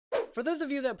For those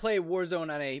of you that play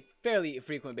Warzone on a fairly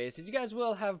frequent basis, you guys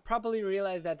will have probably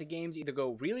realized that the games either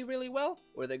go really, really well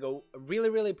or they go really,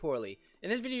 really poorly. In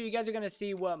this video, you guys are going to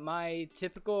see what my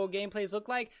typical gameplays look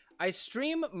like. I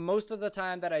stream most of the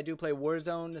time that I do play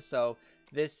Warzone, so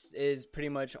this is pretty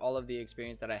much all of the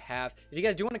experience that I have. If you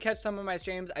guys do want to catch some of my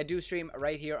streams, I do stream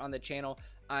right here on the channel.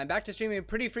 I'm back to streaming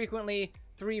pretty frequently,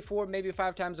 3, 4, maybe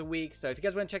 5 times a week. So if you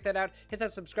guys want to check that out, hit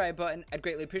that subscribe button. I'd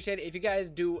greatly appreciate it. If you guys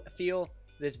do feel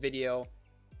this video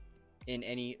in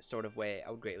any sort of way, I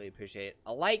would greatly appreciate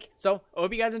a like. So I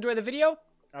hope you guys enjoy the video.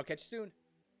 I'll catch you soon.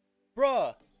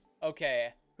 Bruh.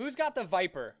 Okay. Who's got the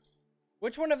Viper?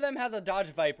 Which one of them has a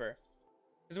Dodge Viper?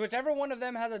 Because whichever one of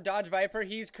them has a Dodge Viper,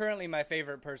 he's currently my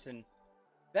favorite person.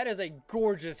 That is a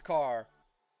gorgeous car.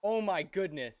 Oh my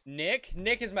goodness. Nick?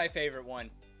 Nick is my favorite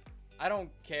one. I don't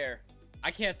care.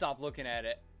 I can't stop looking at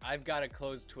it. I've got to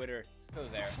close Twitter. Go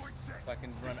there.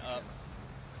 Fucking run up.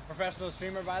 Professional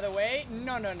streamer, by the way.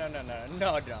 No.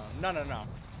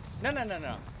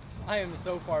 I am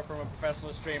so far from a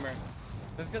professional streamer.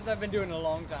 Just because I've been doing it a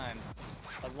long time.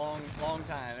 A long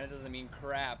time. That doesn't mean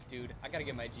crap, dude. I gotta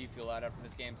get my G Fuel out after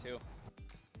this game, too.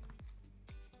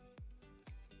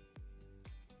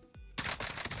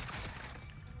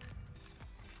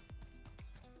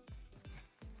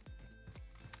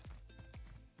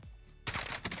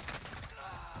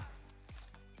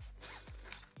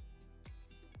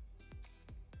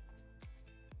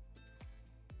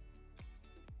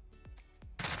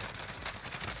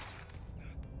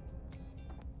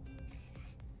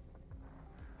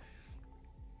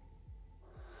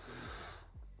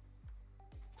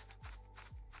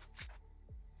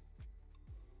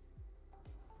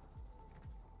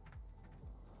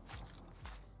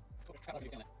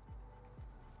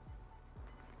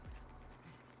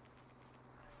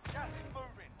 Gas is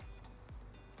moving.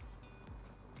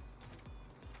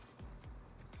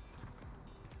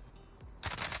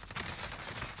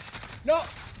 No!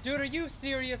 Dude, are you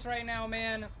serious right now,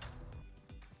 man?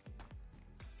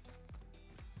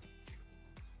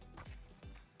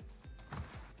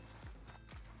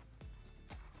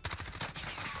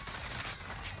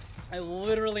 I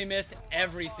literally missed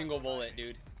every single bullet,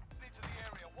 dude.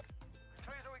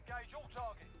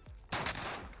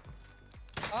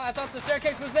 Oh, I thought the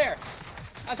staircase was there.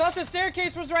 I thought the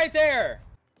staircase was right there.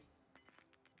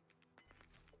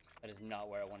 That is not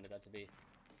where I wanted that to be.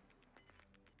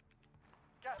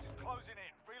 Gas is closing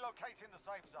in. Relocating the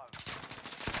safe zone.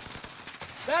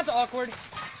 That's awkward.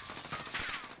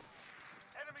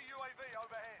 Enemy UAV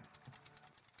overhead.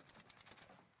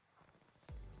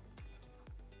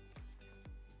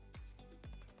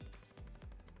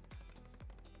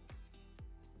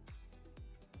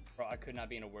 Bro, I could not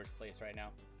be in a worse place right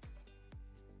now.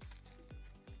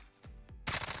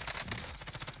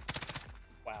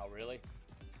 Wow, really?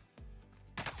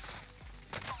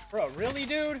 Bro, really,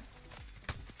 dude?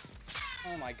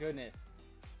 Oh my goodness.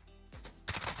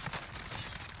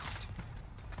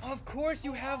 Of course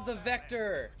you have the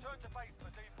Vector!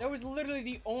 That was literally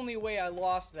the only way I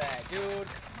lost that, dude.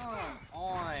 Come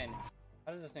on.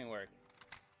 How does this thing work?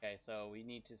 Okay, so we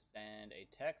need to send a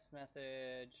text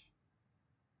message.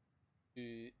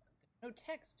 No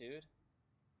text, dude.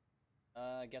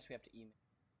 I guess we have to email.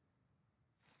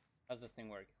 How does this thing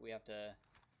work? We have to...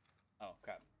 Oh,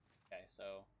 crap. Okay,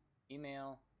 so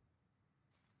email.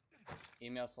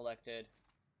 Email selected.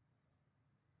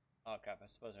 Oh, crap. I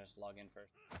suppose I just log in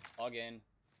first. Log in.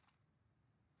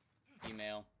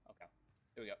 Email. Okay.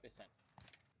 Here we go. It's sent.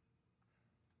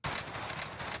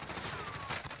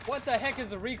 What the heck is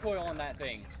the recoil on that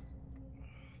thing?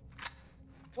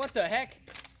 What the heck?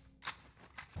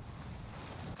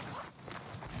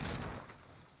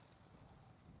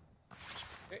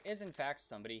 There is, in fact,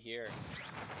 somebody here.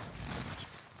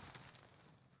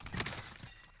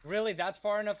 Really? That's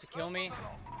far enough to kill me?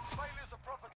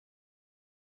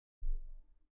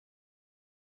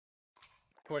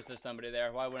 Of course there's somebody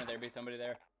there. Why wouldn't there be somebody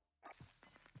there?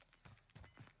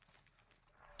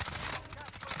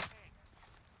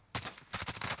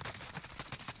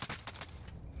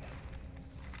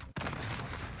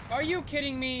 Are you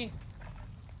kidding me?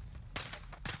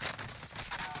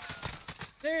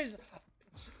 There's...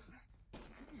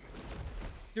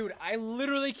 Dude, I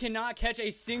literally cannot catch a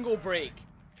single break.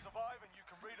 Survive and you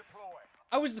can redeploy.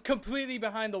 I was completely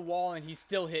behind the wall and he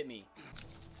still hit me.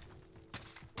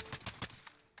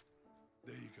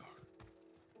 There you go.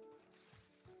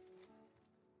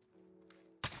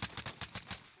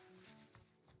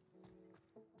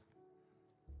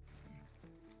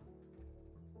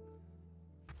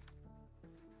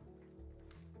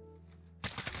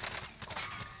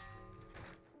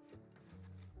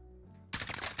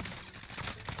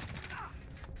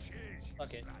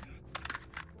 Fuck it.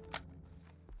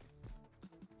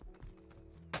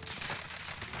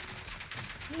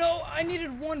 No, I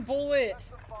needed one bullet. Less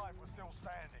than 5 were still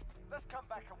standing. Let's come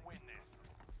back and win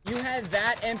this. You had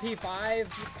that MP5?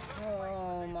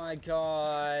 Oh my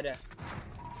god.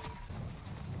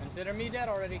 Consider me dead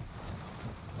already.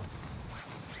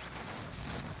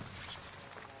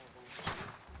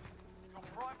 Your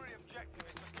primary objective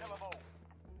is to kill them all.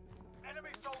 Enemy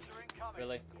soldier incoming.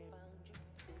 Really?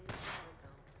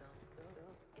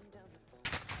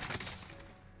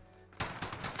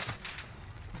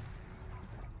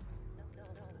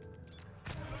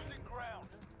 Losing ground.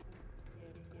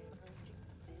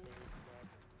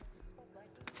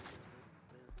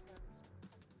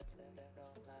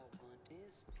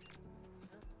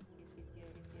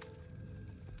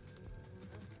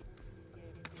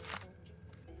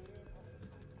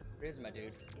 Where's my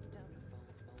dude?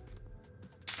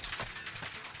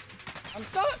 I'm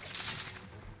stuck!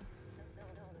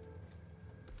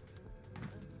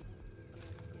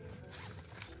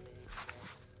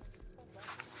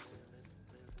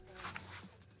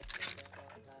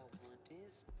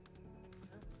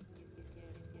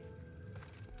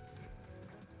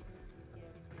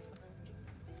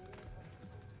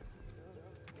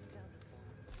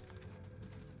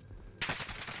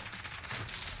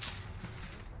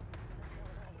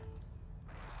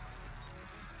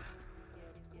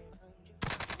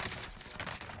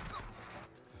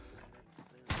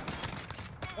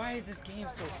 Why is this game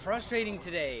so frustrating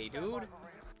today, dude? Got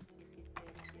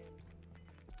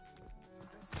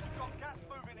gas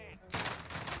moving in.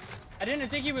 I didn't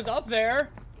think he was up there.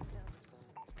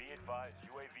 Be advised,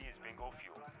 UAV is bingo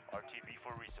fuel. RTB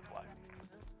for resupply.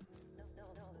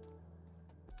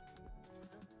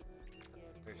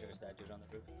 Pretty sure it's that dude on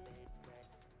the roof.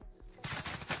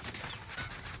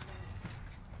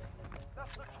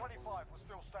 Less than 25 were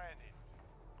still standing.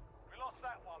 We lost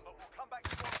that one, but we'll come back to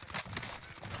it.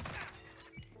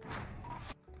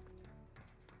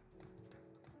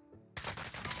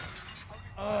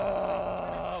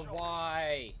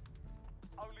 Why?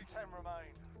 Only 10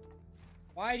 remain.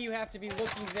 Why do you have to be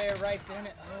looking there right then?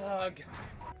 Ugh.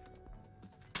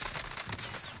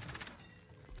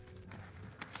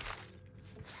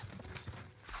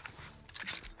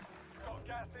 Got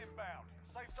gas inbound.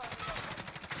 Safe zone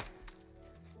relocated.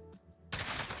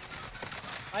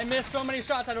 I missed so many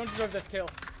shots, I don't deserve this kill.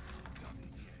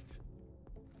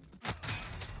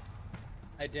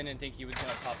 I didn't think he was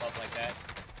gonna pop up like that.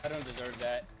 I don't deserve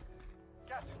that.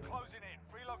 Gas is closing in.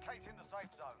 Relocating the safe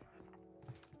zone.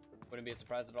 Wouldn't be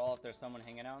surprised at all if there's someone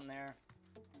hanging out in there.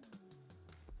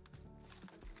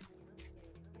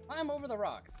 Climb over the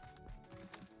rocks.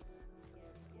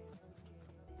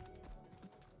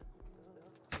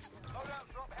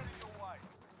 Loadout drop heading your way.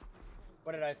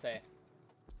 What did I say?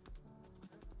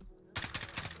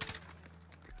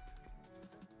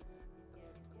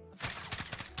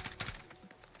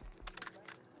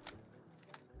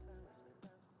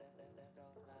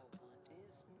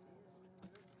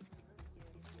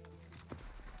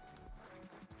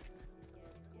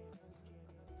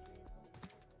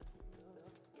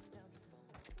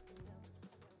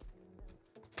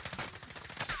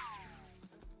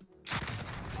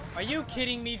 Are you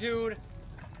kidding me, dude?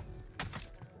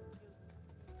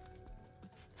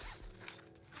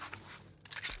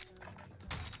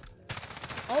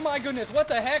 Oh my goodness, what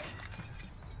the heck?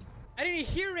 I didn't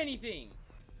hear anything.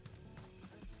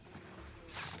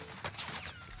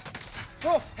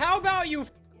 Bro, how about you